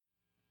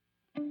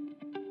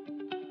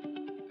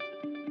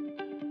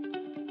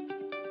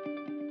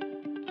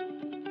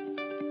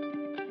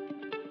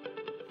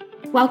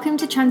Welcome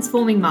to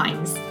Transforming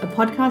Minds, a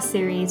podcast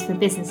series for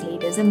business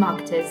leaders and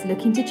marketers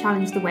looking to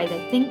challenge the way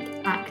they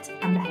think, act,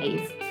 and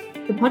behave.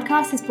 The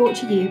podcast is brought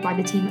to you by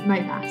the team at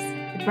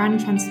Mobas, the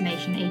brand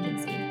transformation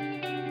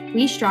agency.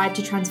 We strive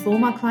to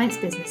transform our clients'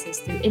 businesses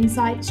through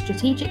insight,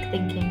 strategic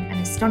thinking, and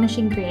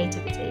astonishing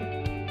creativity.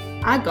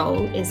 Our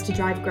goal is to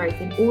drive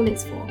growth in all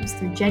its forms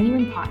through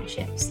genuine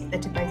partnerships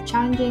that are both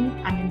challenging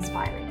and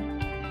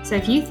inspiring. So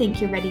if you think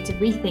you're ready to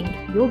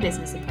rethink your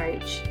business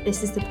approach,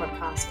 this is the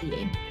podcast for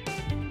you.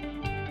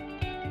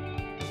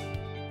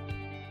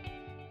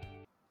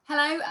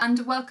 Hello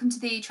and welcome to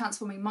the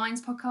Transforming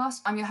Minds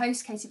podcast. I'm your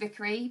host, Katie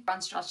Vickery,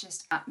 brand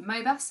strategist at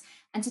Mobas.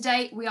 And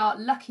today we are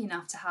lucky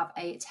enough to have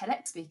a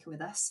TEDx speaker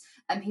with us.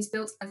 He's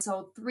built and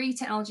sold 3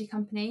 technology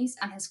companies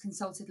and has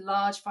consulted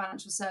large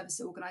financial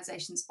service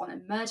organisations on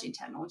emerging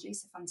technology.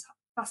 So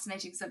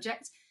fascinating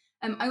subject.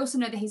 I also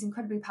know that he's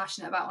incredibly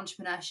passionate about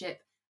entrepreneurship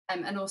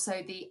and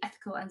also the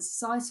ethical and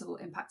societal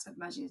impact of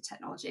emerging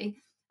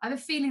technology. I have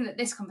a feeling that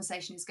this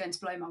conversation is going to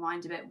blow my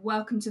mind a bit.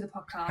 Welcome to the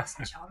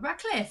podcast, Charles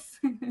Ratcliffe.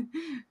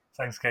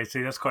 Thanks,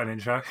 Katie. That's quite an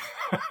intro.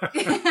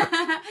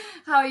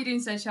 How are you doing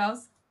so,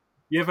 Charles?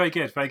 Yeah, very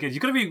good, very good.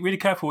 You've got to be really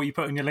careful what you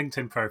put on your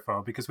LinkedIn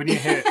profile, because when you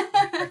hear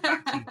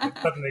it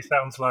suddenly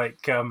sounds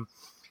like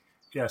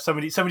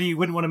somebody you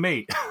wouldn't want to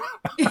meet.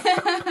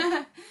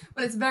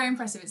 Well, it's very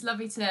impressive. It's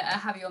lovely to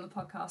have you on the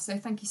podcast. So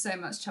thank you so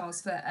much,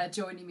 Charles, for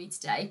joining me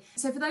today.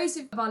 So for those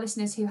of our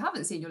listeners who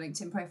haven't seen your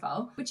LinkedIn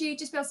profile, would you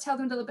just be able to tell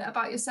them a little bit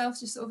about yourself,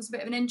 just sort of as a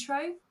bit of an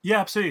intro?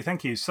 Yeah, absolutely.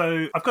 Thank you.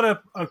 So I've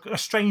got a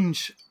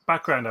strange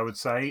background, I would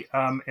say,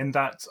 in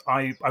that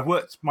I've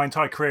worked my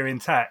entire career in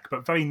tech,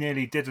 but very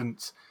nearly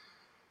didn't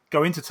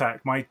go into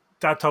tech. My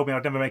dad told me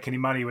I'd never make any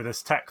money with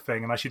this tech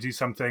thing and I should do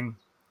something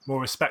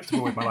more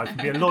respectable with my life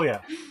and be a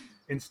lawyer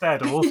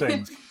instead of all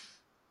things.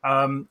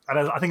 And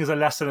I think as a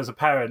lesson as a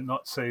parent,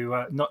 not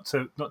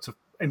to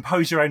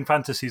impose your own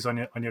fantasies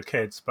on your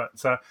kids. But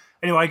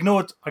anyway, I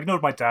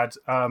ignored my dad,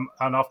 and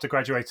after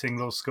graduating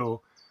law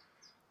school,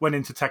 went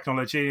into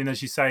technology. And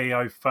as you say,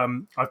 I've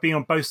been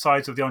on both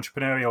sides of the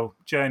entrepreneurial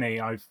journey.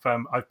 I've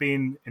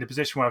been in a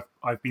position where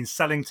I've been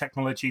selling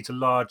technology to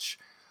large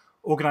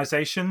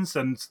organizations,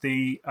 and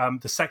the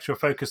sector of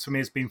focus for me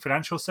has been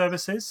financial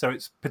services. So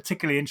it's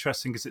particularly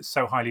interesting because it's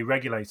so highly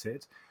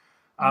regulated.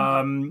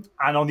 And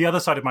on the other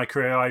side of my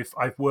career,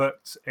 I've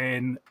worked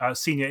in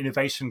senior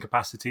innovation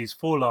capacities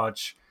for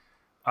large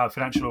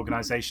financial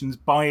organizations,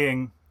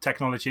 buying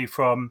technology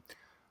from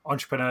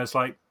entrepreneurs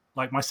like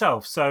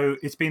myself. So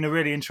it's been a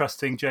really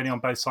interesting journey on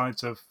both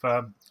sides of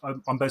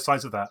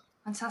that.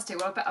 Fantastic.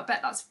 Well, I bet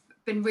that's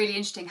been really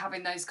interesting,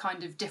 having those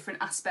kind of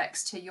different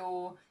aspects to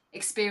your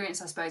experience,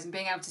 I suppose, and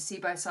being able to see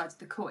both sides of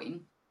the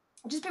coin.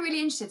 I'd just be really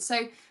interested.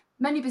 So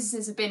many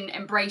businesses have been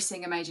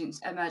embracing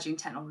emerging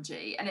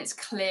technology, and it's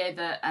clear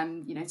that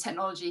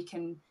technology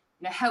can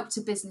help to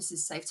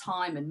businesses save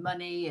time and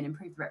money and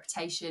improve their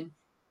reputation.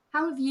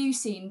 How have you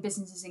seen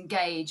businesses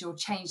engage or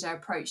change their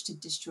approach to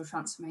digital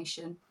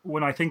transformation?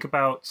 When I think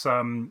about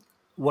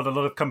what a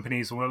lot of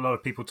companies or what a lot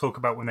of people talk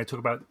about when they talk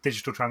about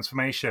digital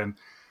transformation,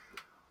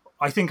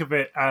 I think of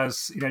it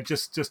as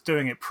just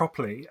doing it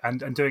properly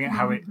and doing it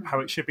how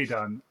it should be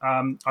done.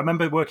 I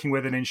remember working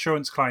with an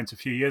insurance client a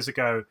few years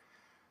ago,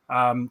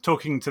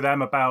 talking to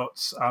them about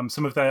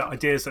some of the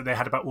ideas that they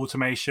had about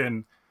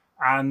automation,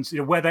 and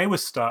where they were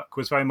stuck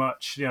was very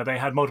much they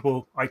had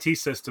multiple IT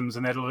systems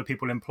and they had a lot of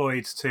people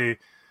employed to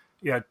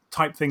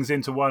type things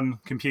into one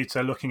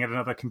computer looking at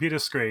another computer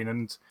screen,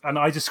 and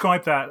I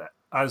described that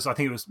as, I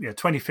think it was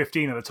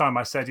 2015 at the time.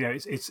 I said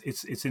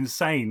it's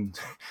insane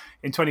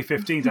in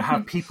 2015 to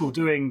have people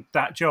doing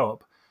that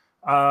job.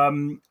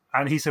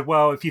 And he said,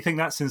 well, if you think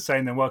that's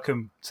insane, then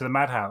welcome to the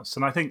madhouse.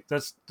 And I think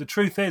the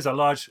truth is a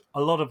lot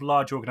of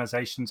large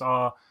organizations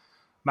are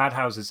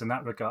madhouses in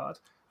that regard.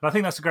 And I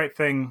think that's a great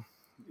thing.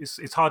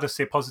 It's hard to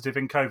see a positive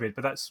in COVID,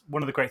 but that's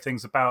one of the great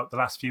things about the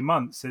last few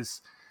months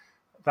is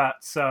that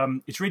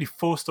it's really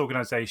forced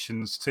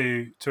organizations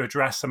to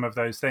address some of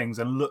those things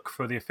and look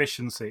for the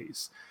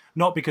efficiencies,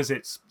 not because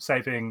it's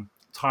saving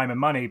time and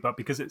money, but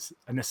because it's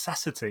a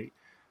necessity.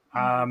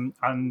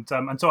 And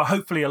so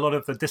hopefully a lot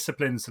of the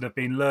disciplines that have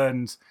been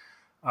learned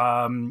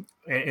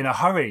in a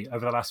hurry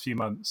over the last few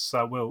months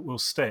will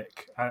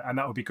stick, and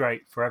that would be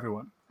great for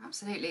everyone.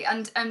 Absolutely.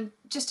 And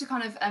just to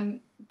kind of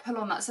pull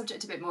on that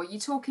subject a bit more, you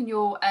talk in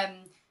your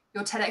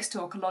TEDx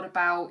talk a lot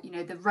about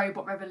the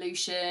robot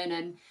revolution,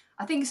 and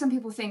I think some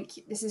people think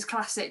this is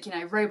classic,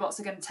 robots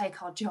are going to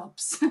take our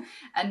jobs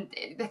and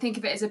they think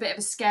of it as a bit of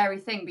a scary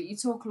thing, but you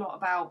talk a lot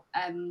about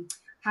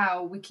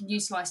how we can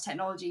utilize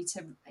technology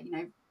to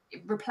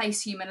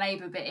replace human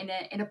labour, but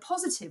in a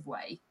positive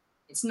way.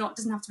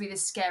 Doesn't have to be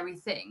this scary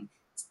thing.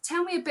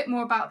 Tell me a bit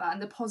more about that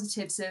and the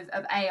positives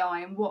of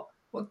AI and what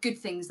good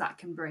things that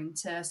can bring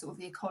to sort of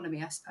the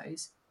economy, I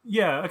suppose.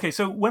 Yeah. Okay.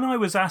 So when I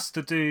was asked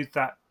to do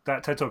that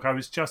TED Talk, I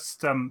was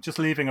just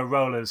leaving a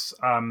role as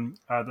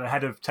the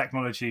head of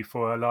technology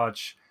for a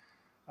large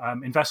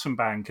investment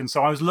bank, and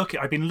so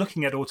I've been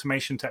looking at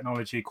automation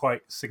technology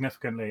quite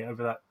significantly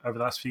over the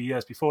last few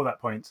years before that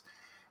point.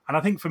 And I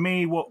think for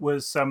me, what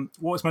was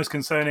most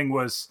concerning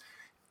was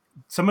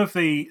some of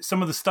the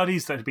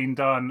studies that have been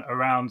done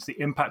around the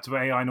impact of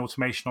AI and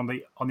automation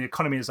on the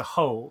economy as a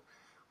whole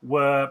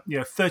were,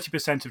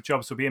 30% of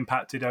jobs will be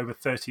impacted over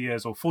 30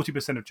 years, or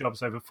 40% of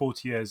jobs over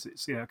 40 years.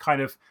 It's,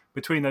 kind of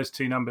between those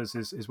two numbers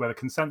is where the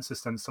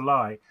consensus tends to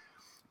lie.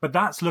 But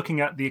that's looking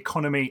at the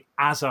economy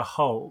as a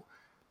whole.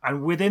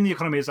 And within the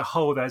economy as a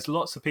whole, there's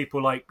lots of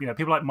people like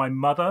my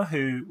mother,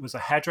 who was a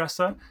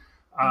hairdresser.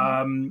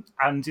 And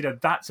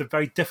that's a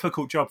very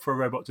difficult job for a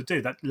robot to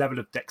do. That level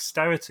of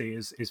dexterity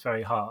is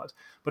very hard.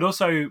 But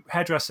also,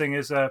 hairdressing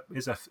is a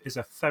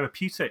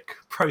therapeutic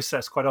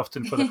process quite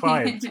often for the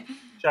client,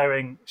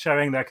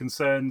 sharing their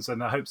concerns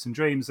and their hopes and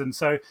dreams. And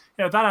so,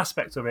 that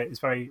aspect of it is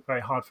very,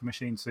 very hard for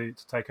machines to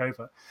take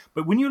over.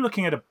 But when you're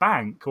looking at a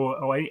bank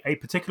or a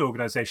particular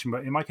organization,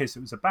 but in my case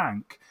it was a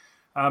bank,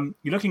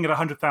 you're looking at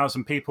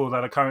 100,000 people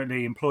that are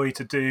currently employed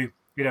to do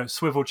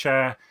swivel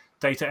chair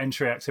data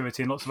entry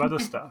activity and lots of other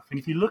stuff. And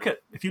if you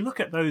look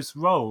at those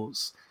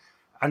roles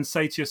and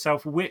say to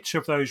yourself, which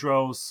of those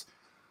roles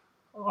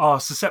are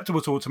susceptible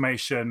to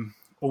automation,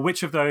 or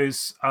which of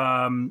those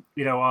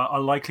are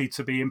likely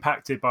to be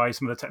impacted by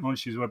some of the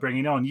technologies we're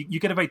bringing on, you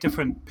get a very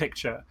different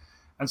picture.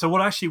 And so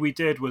what actually we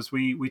did was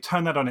we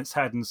turned that on its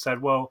head and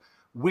said, well,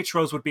 which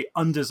roles would be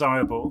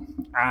undesirable,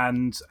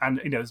 and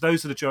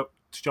those are the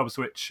jobs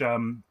which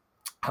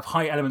have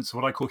high elements of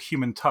what I call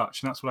human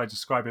touch, and that's what I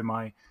describe in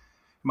my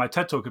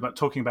TED talk about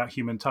talking about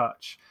human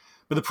touch.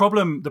 But the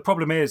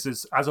problem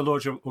is as a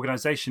large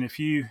organization, if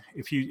you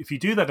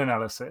do that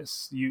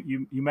analysis,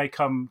 you may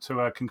come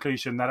to a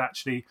conclusion that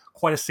actually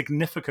quite a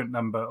significant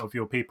number of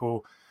your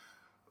people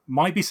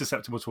might be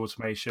susceptible to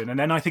automation. And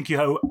then I think you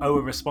owe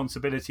a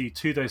responsibility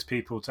to those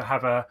people to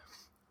have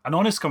an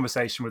honest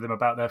conversation with them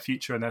about their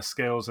future and their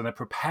skills and their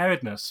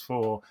preparedness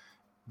for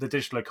the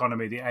digital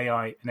economy, the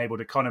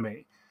AI-enabled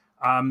economy.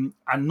 And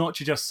not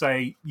to just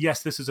say,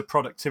 yes, this is a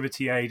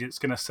productivity aid, it's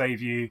going to save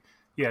you,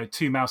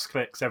 2 mouse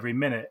clicks every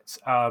minute,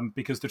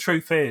 because the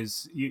truth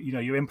is,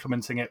 you're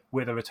implementing it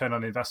with a return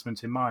on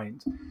investment in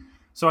mind.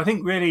 So I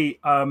think really,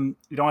 I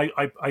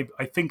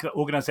think that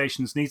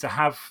organizations need to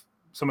have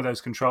some of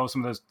those controls,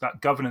 some of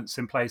that governance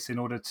in place in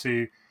order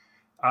to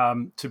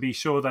be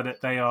sure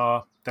that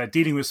they're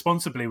dealing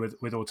responsibly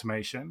with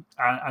automation,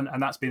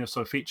 and that's been a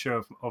sort of feature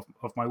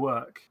of my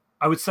work.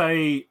 I would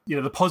say,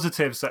 the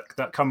positives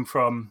that come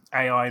from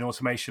AI and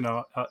automation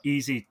are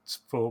easy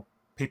for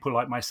people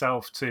like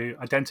myself to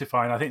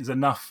identify, and I think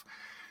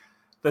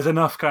there's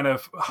enough kind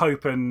of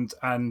hope and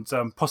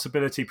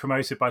possibility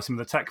promoted by some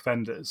of the tech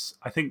vendors.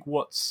 I think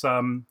what's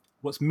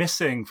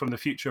missing from the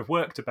future of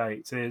work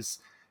debate is,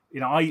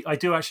 I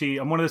do actually,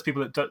 I'm one of those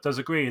people that does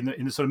agree in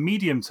the sort of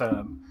medium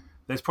term,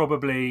 there's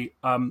probably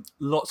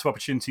lots of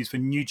opportunities for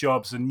new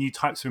jobs and new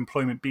types of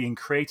employment being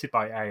created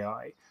by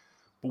AI.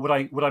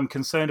 But what I'm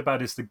concerned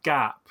about is the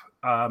gap.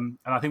 And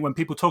I think when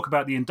people talk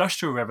about the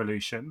Industrial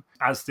Revolution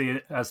as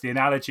the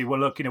analogy, well,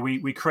 look,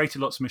 we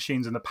created lots of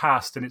machines in the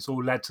past, and it's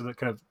all led to the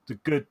kind of the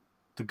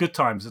good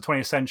times. The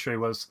 20th century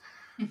was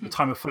the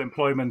time of full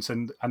employment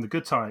and the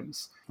good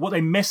times. What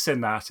they miss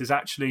in that is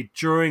actually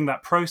during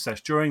that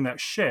process, during that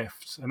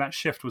shift, and that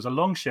shift was a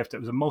long shift. It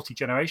was a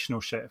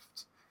multi-generational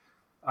shift.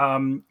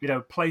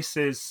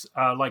 Places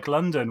like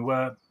London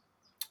were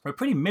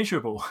pretty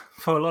miserable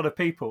for a lot of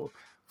people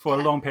for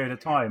a long period of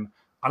time,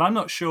 and I'm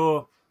not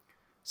sure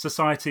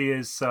society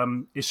is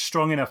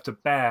strong enough to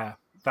bear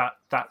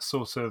that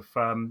sort of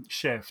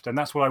shift, and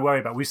that's what I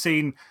worry about. We've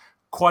seen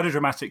quite a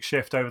dramatic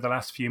shift over the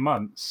last few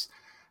months,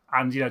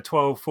 and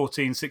 12,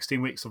 14,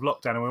 16 weeks of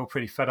lockdown, and we're all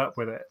pretty fed up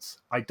with it.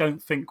 I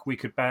don't think we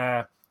could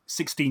bear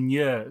 16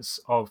 years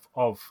of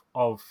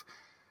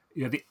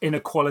the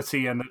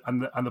inequality and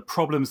the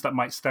problems that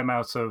might stem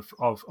out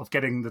of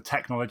getting the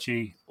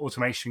technology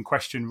automation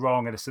question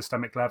wrong at a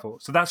systemic level.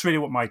 So that's really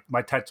what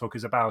my TED talk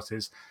is about: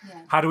 is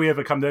how do we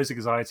overcome those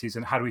anxieties,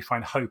 and how do we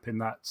find hope in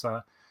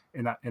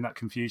that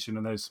confusion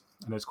and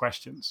those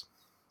questions.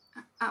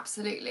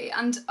 Absolutely.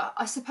 And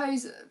I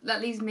suppose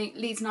that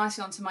leads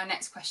nicely on to my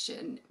next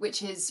question,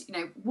 which is,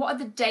 what are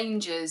the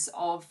dangers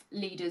of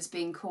leaders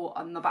being caught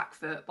on the back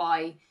foot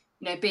by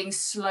being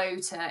slow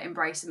to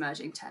embrace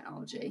emerging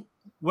technology?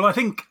 Well, I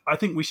think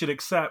we should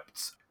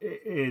accept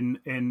in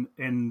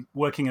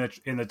working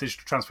in the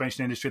digital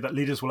transformation industry that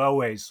leaders will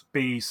always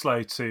be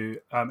slow to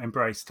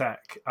embrace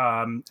tech,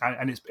 and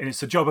it's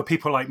the job of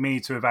people like me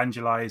to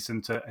evangelize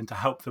and to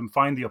help them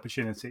find the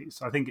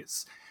opportunities. I think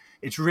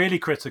it's really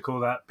critical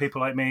that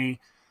people like me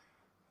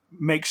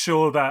make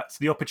sure that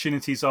the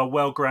opportunities are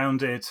well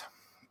grounded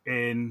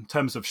in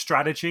terms of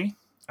strategy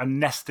and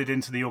nested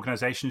into the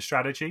organization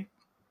strategy.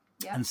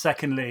 Yeah. And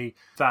secondly,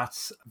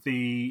 that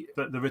the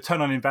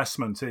return on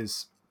investment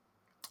is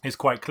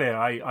quite clear.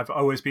 I've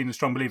always been a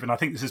strong believer, and I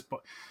think this is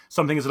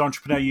something as an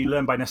entrepreneur you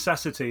learn by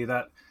necessity,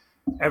 that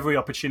every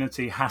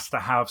opportunity has to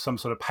have some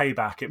sort of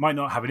payback. It might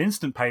not have an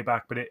instant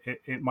payback, but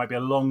it might be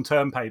a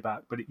long-term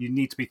payback, but you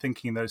need to be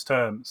thinking in those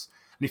terms.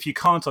 And if you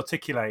can't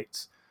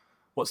articulate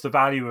what's the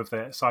value of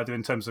this, either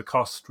in terms of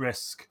cost,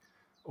 risk,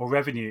 or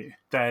revenue,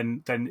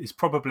 then it's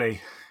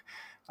probably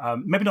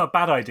maybe not a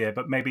bad idea,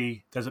 but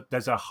maybe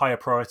there's a higher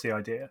priority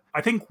idea.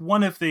 I think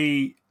one of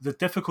the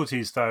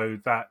difficulties, though,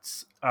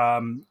 that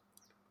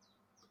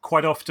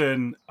quite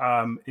often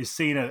is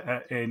seen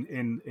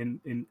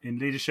in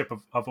leadership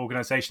of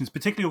organizations,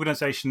 particularly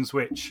organizations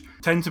which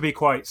tend to be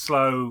quite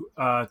slow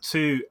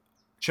to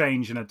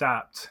change and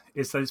adapt,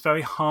 is that it's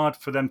very hard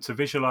for them to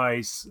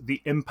visualize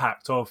the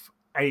impact of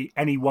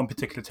any one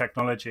particular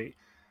technology.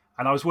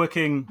 And I was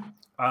working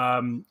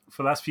for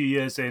the last few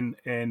years in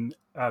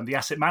the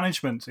asset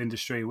management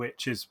industry,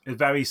 which is a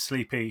very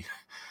sleepy,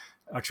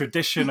 a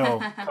traditional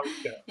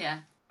culture. Yeah.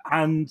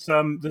 And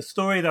the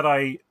story that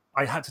I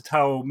had to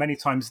tell many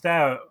times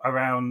there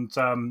around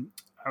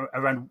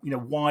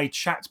why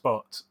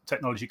chatbot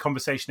technology,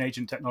 conversation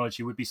agent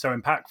technology would be so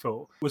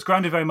impactful was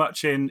grounded very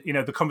much in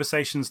the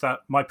conversations that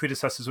my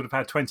predecessors would have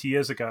had 20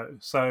 years ago.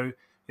 So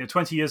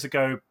 20 years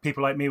ago,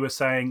 people like me were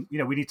saying,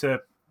 we need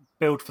to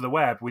build for the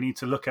web. We need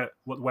to look at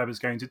what the web is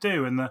going to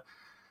do. And the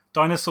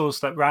dinosaurs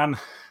that ran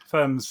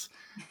firms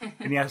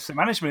in the asset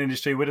management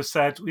industry would have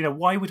said,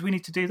 why would we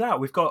need to do that?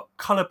 We've got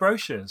color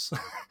brochures.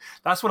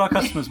 That's what our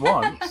customers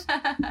want.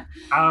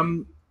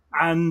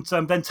 And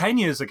then 10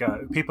 years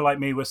ago, people like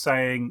me were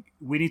saying,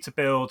 we need to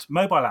build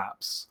mobile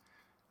apps.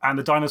 And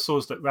the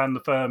dinosaurs that ran the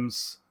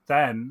firms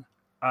then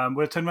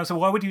would have turned around and said,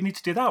 why would you need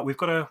to do that? We've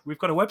got a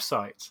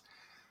website.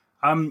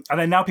 And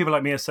then now people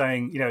like me are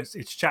saying, it's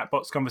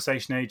chatbots,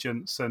 conversation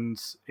agents,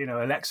 and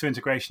Alexa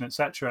integration,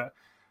 etc.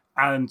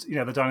 And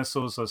the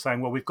dinosaurs are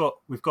saying, well, we've got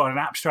an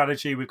app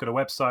strategy, we've got a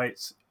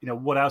website.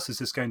 What else is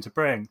this going to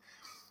bring?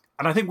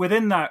 And I think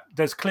within that,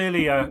 there's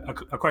clearly a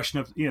question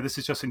of this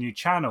is just a new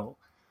channel.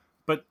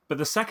 But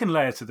the second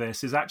layer to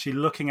this is actually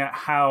looking at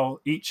how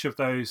each of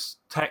those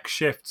tech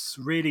shifts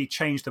really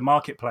changed the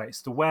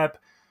marketplace. The web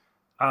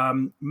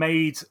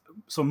made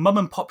sort of mum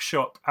and pop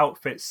shop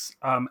outfits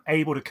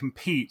able to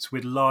compete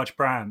with large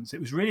brands. It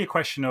was really a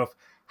question of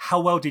how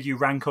well did you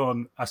rank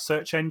on a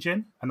search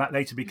engine, and that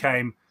later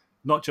became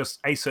not just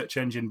a search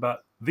engine,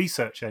 but the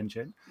search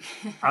engine.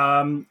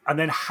 And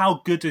then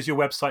how good does your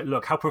website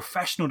look? How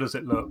professional does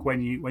it look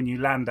when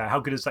you land there? How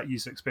good is that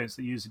user experience,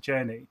 the user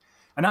journey?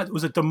 And that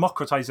was a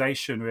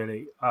democratization,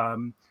 really,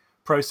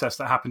 process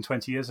that happened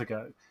 20 years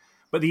ago.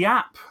 But the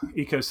app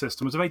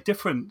ecosystem was a very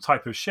different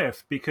type of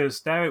shift,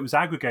 because there it was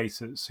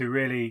aggregators who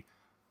really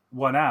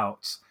won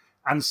out.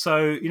 And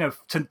so,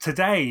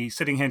 today,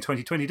 sitting here in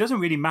 2020, it doesn't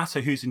really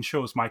matter who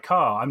insures my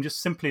car. I'm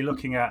just simply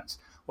looking at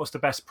what's the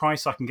best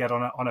price I can get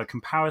on a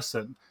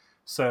comparison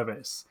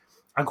service.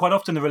 And quite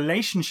often the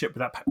relationship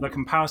with the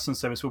comparison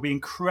service will be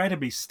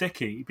incredibly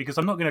sticky, because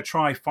I'm not going to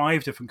try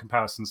 5 different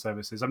comparison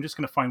services. I'm just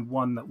going to find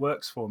one that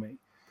works for me.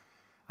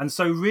 And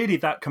so really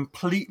that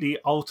completely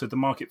altered the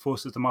market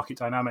forces, the market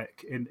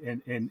dynamic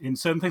in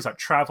certain things like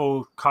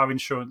travel, car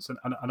insurance,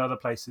 and other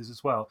places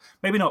as well.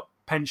 Maybe not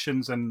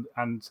pensions and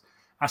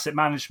asset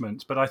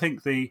management, but I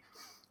think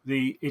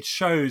it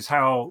shows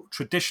how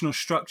traditional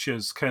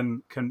structures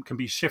can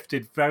be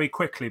shifted very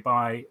quickly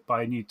by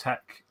a new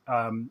tech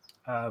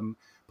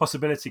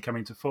possibility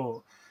coming to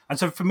fore. And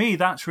so for me,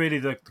 that's really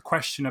the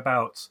question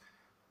about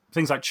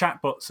things like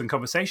chatbots and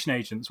conversation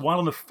agents. While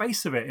on the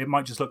face of it, it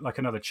might just look like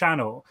another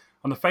channel.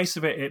 On the face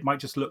of it, it might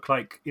just look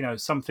like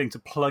something to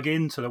plug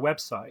into the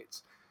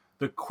website.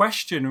 The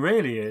question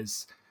really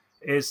is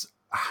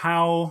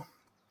how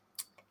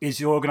is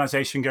your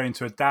organization going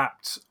to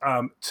adapt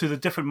to the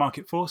different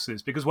market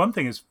forces? Because one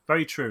thing is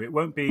very true: it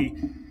won't be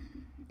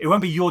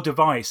your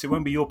device, it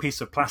won't be your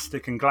piece of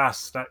plastic and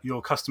glass that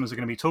your customers are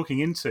going to be talking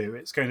into.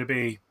 It's going to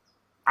be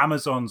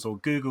Amazon's or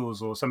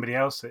Google's or somebody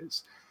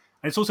else's.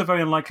 And it's also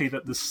very unlikely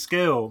that the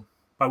skill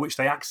by which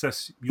they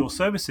access your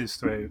services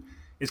through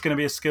is going to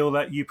be a skill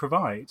that you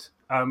provide.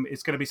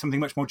 It's going to be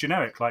something much more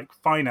generic, like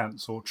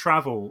finance or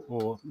travel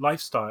or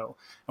lifestyle.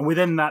 And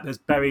within that, there's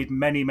buried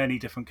many, many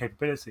different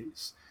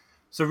capabilities.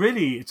 So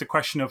really, it's a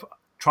question of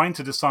trying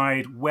to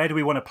decide, where do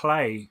we want to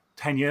play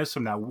 10 years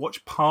from now?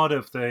 Which part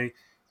of the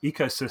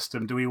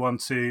ecosystem do we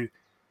want to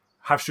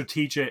have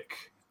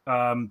strategic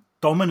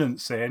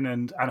dominance in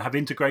and have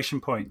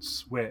integration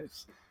points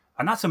with?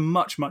 And that's a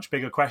much, much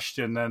bigger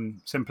question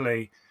than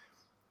simply,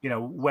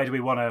 where do we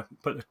want to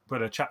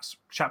put a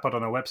chatbot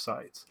on our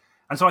website?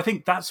 And so I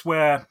think that's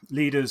where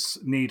leaders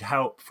need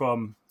help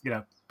from,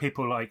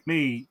 people like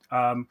me,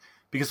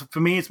 because for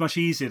me, it's much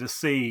easier to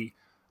see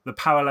the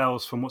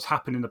parallels from what's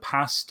happened in the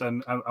past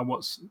and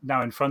what's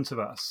now in front of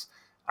us.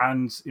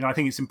 And, I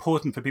think it's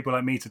important for people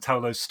like me to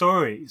tell those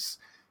stories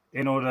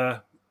in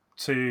order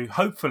to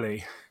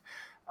hopefully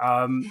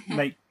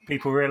make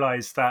people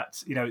realize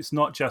that, it's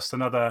not just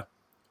another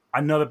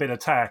bit of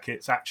tech.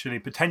 It's actually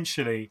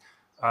potentially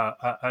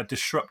a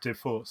disruptive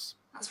force.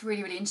 That's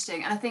really, really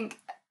interesting. And I think,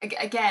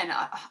 again,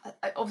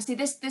 obviously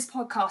this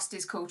podcast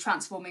is called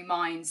Transforming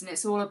Minds, and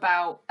it's all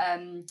about,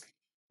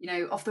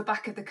 off the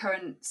back of the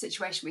current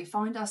situation we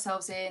find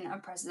ourselves in,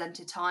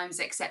 unprecedented times,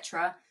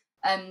 etc.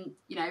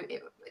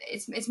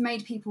 It's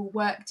made people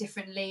work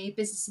differently.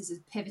 Businesses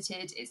have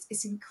pivoted.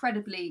 It's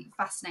incredibly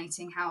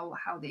fascinating how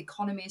the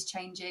economy is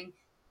changing.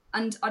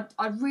 And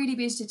I'd really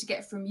be interested to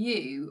get from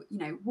you,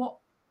 what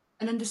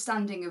an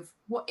understanding of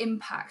what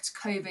impact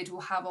COVID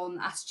will have on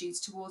attitudes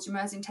towards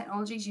emerging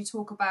technologies. You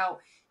talk about,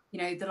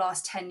 the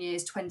last 10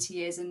 years, 20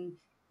 years, and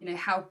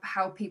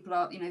how people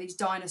are, these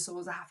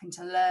dinosaurs are having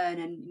to learn,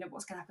 and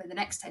what's going to happen in the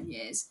next 10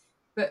 years.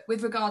 But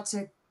with regard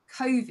to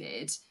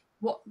COVID,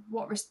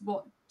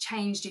 what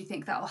change do you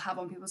think that will have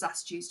on people's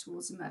attitudes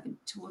towards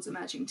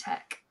emerging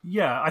tech?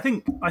 Yeah, I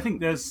think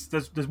there's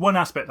one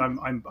aspect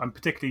I'm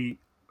particularly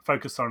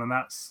focused on, and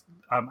that's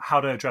how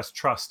to address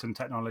trust in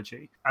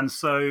technology. And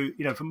so,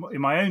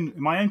 in my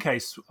own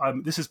case,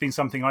 this has been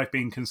something I've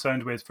been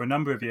concerned with for a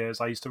number of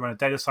years. I used to run a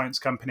data science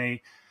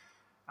company,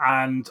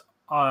 and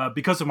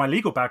because of my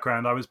legal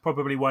background, I was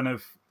probably one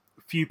of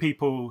few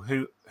people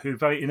who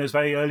in those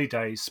very early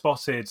days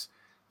spotted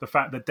the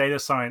fact that data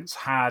science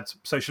had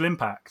social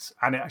impact,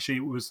 and it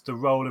was the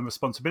role and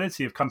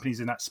responsibility of companies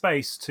in that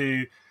space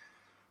to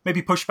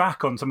maybe push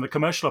back on some of the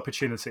commercial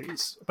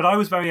opportunities. But I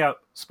was very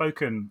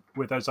outspoken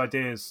with those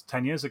ideas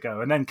 10 years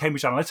ago. And then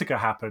Cambridge Analytica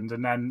happened,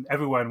 and then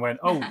everyone went,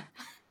 oh,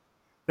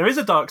 there is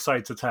a dark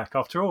side to tech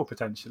after all,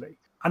 potentially.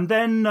 And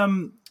then,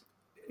 I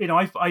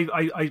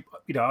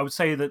would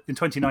say that in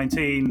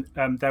 2019,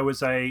 there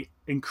was a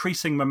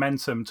increasing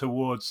momentum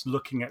towards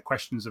looking at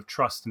questions of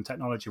trust and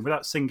technology.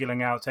 Without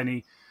singling out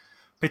any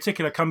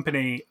particular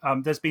company,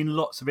 there's been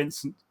lots of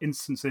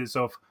instances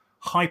of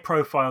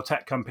high-profile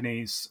tech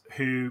companies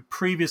who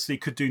previously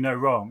could do no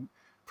wrong,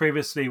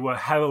 previously were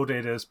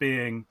heralded as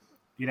being,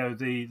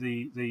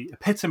 the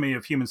epitome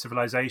of human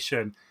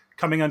civilization,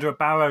 coming under a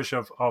barrage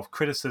of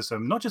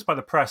criticism, not just by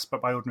the press,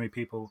 but by ordinary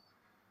people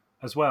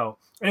as well.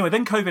 Anyway,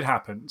 then COVID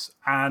happened,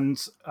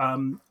 and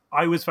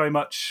I was very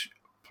much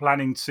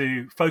planning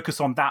to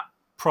focus on that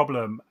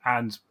problem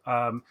and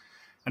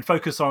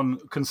focus on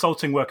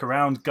consulting work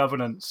around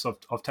governance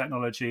of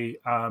technology,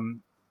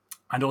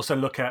 and also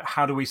look at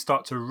how do we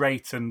start to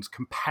rate and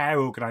compare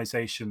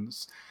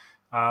organizations.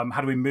 How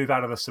do we move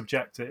out of the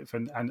subjective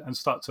and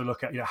start to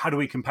look at, how do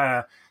we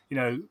compare,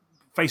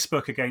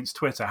 Facebook against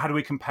Twitter? How do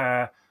we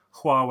compare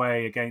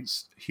Huawei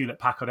against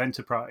Hewlett-Packard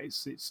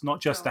Enterprise? It's not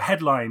just the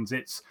headlines,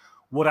 it's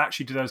what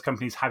actually do those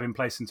companies have in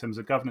place in terms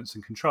of governance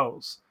and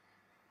controls.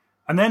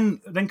 And then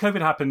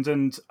COVID happened,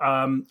 and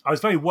I was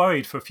very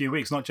worried for a few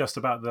weeks, not just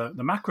about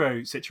the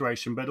macro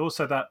situation, but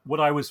also that what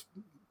I was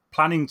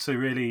planning to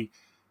really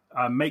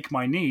make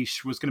my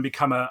niche was going to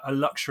become a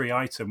luxury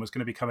item, was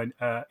going to become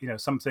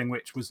something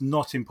which was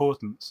not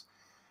important.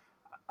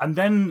 And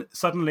then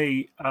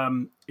suddenly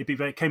it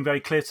became very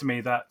clear to me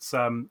that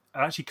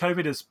actually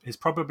COVID has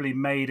probably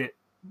made it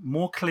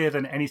more clear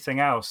than anything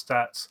else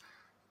that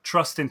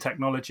trust in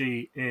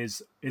technology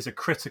is a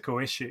critical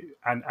issue,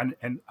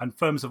 and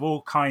firms of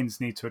all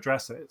kinds need to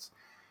address it.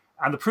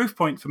 And the proof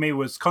point for me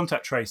was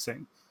contact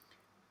tracing.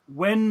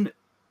 When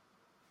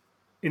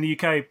in the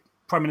UK,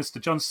 Prime Minister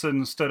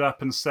Johnson stood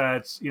up and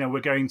said,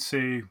 we're going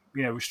to,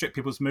 restrict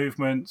people's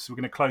movements, we're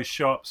going to close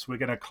shops, we're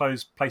going to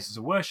close places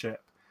of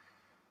worship.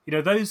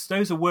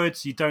 Those are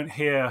words you don't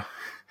hear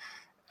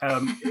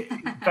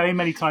very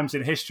many times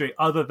in history,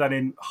 other than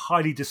in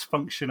highly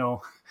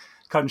dysfunctional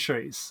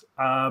countries.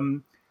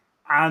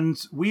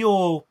 And we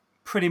all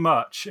pretty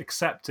much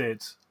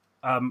accepted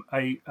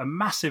a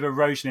massive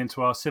erosion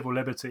into our civil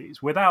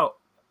liberties without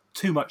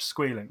too much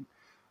squealing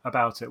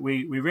about it.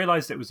 We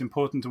realized it was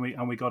important,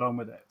 and we got on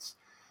with it.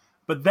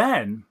 But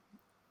then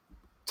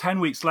 10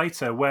 weeks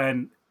later,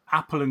 when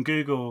Apple and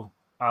Google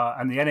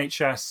and the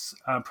NHS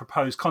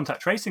proposed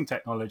contact tracing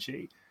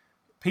technology,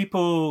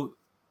 people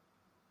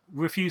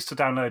refused to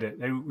download it.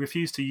 They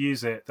refused to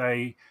use it.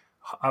 They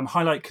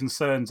highlight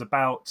concerns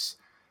about,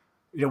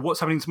 what's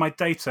happening to my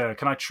data?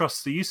 Can I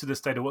trust the use of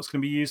this data? What's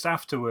going to be used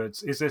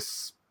afterwards? Is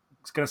this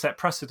going to set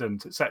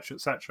precedent, et cetera,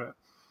 et cetera?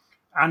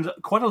 And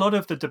quite a lot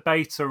of the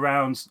debate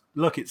around,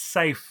 look, it's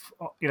safe,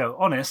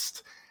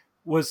 honest,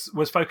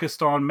 was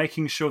focused on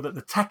making sure that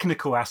the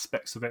technical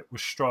aspects of it were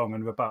strong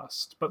and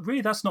robust. But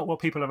really, that's not what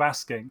people are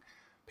asking.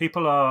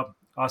 People are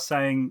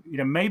saying,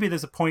 maybe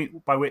there's a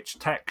point by which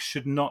tech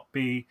should not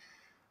be,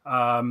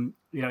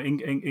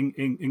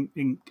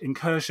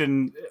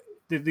 incursion.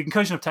 The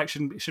incursion of tech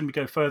shouldn't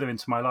go further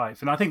into my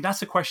life. And I think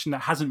that's a question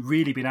that hasn't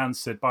really been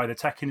answered by the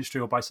tech industry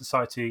or by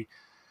society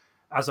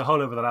as a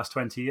whole over the last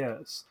 20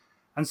 years.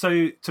 And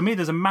so, to me,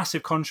 there's a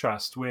massive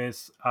contrast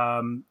with,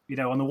 on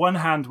the one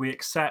hand, we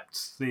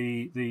accept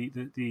the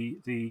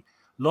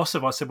loss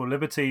of our civil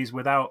liberties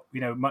without,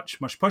 much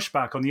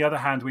pushback. On the other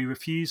hand, we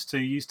refuse to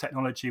use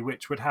technology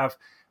which would have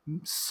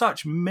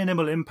such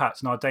minimal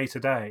impact on our day to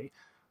day,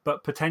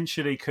 but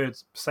potentially could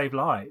save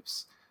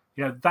lives.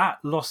 That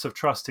loss of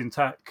trust in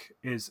tech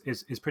is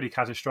pretty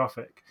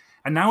catastrophic.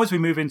 And now, as we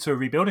move into a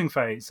rebuilding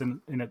phase, and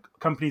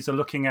companies are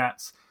looking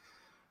at,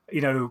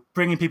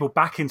 bringing people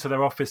back into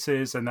their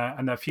offices and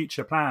their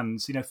future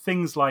plans,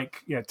 things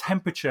like,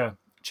 temperature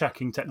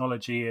checking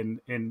technology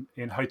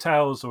in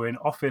hotels or in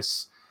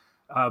office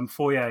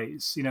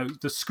foyers,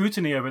 the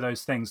scrutiny over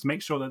those things, to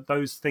make sure that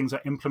those things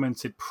are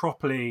implemented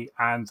properly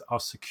and are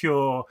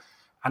secure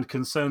and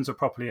concerns are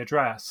properly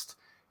addressed,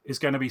 is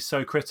going to be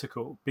so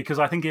critical. Because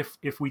I think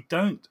if we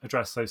don't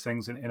address those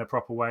things in a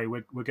proper way,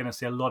 we're going to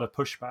see a lot of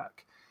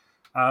pushback.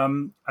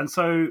 And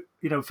so,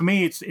 for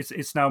me,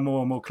 it's now more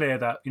and more clear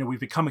that, we've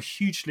become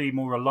hugely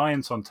more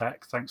reliant on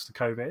tech thanks to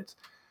COVID.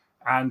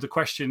 And the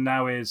question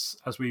now is,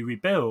 as we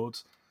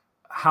rebuild,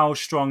 how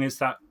strong is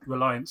that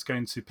reliance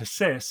going to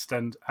persist,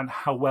 and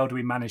how well do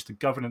we manage the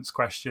governance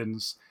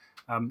questions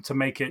to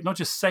make it not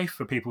just safe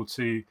for people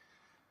to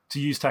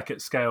use tech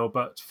at scale,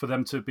 but for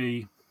them to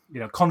be,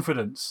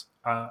 confident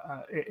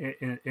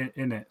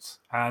in it.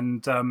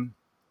 And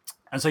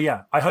so,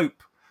 yeah, I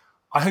hope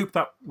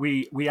that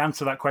we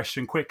answer that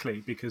question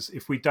quickly, because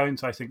if we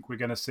don't, I think we're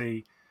going to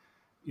see,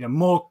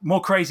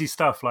 more crazy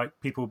stuff like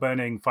people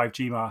burning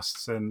 5G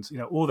masts and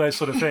all those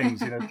sort of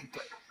things.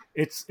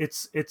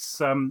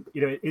 It's on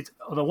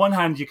the one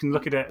hand you can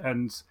look at it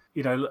and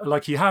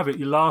like you have it,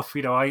 you laugh. For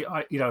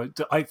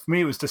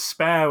me it was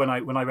despair when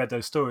I read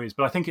those stories,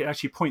 but I think it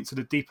actually points at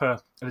a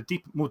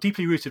more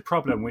deeply rooted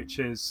problem, which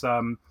is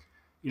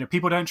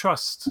people don't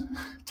trust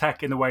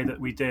tech in the way that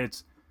we did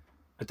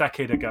a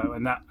decade ago,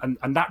 and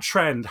that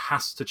trend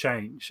has to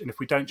change. And if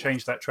we don't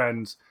change that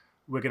trend,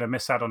 we're going to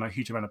miss out on a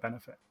huge amount of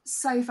benefit.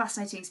 So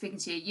fascinating speaking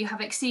to you. You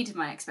have exceeded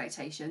my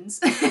expectations.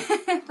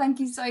 Thank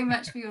you so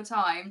much for your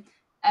time.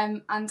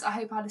 And I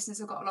hope our listeners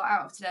have got a lot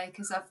out of today,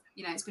 because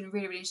it's been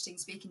really, really interesting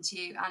speaking to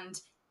you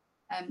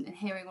and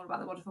hearing all about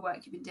the wonderful work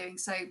you've been doing.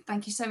 So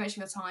thank you so much for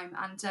your time,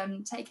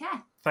 and take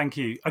care. Thank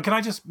you. And can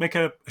I just make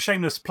a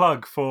shameless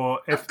plug for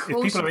if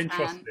people are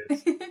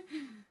interested?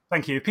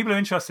 Thank you. If people are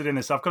interested in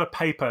this, I've got a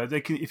paper. They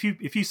can, if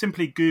you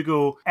simply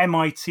Google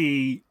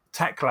MIT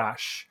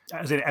Techlash,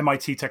 as in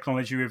MIT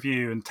Technology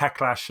Review, and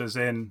Techlash as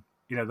in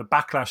the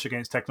backlash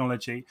against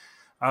technology.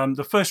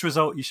 The first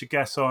result you should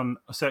get on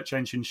a search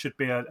engine should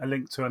be a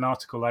link to an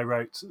article I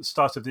wrote at the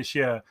start of this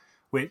year,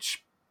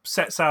 which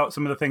sets out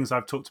some of the things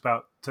I've talked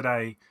about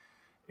today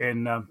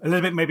in a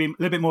little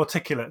bit more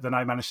articulate than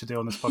I managed to do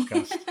on this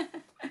podcast.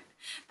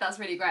 That's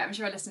really great. I'm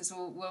sure our listeners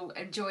will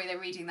enjoy their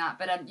reading that.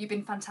 But you've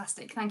been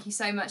fantastic. Thank you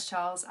so much,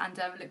 Charles, and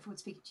I look forward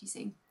to speaking to you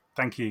soon.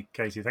 Thank you,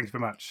 Katie. Thank you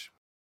very much.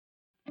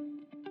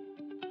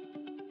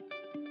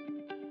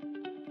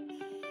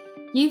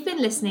 You've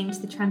been listening to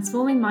the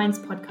Transforming Minds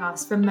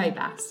podcast from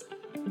Mobas,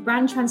 the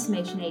brand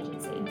transformation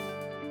agency.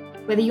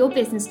 Whether your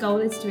business goal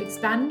is to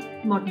expand,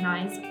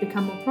 modernise,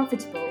 become more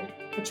profitable,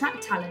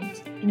 attract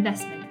talent,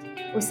 investment,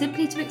 or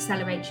simply to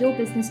accelerate your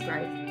business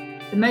growth,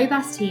 the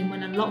Mobas team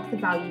will unlock the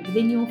value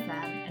within your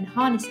firm and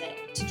harness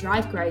it to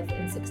drive growth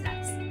and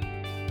success.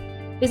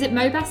 Visit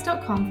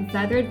mobas.com for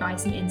further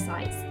advice and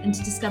insights, and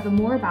to discover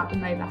more about the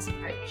Mobas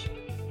approach.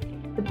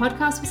 The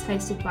podcast was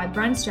hosted by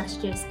brand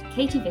strategist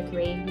Katie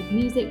Vickery, with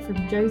music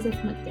from Joseph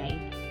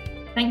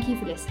McDade. Thank you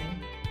for listening.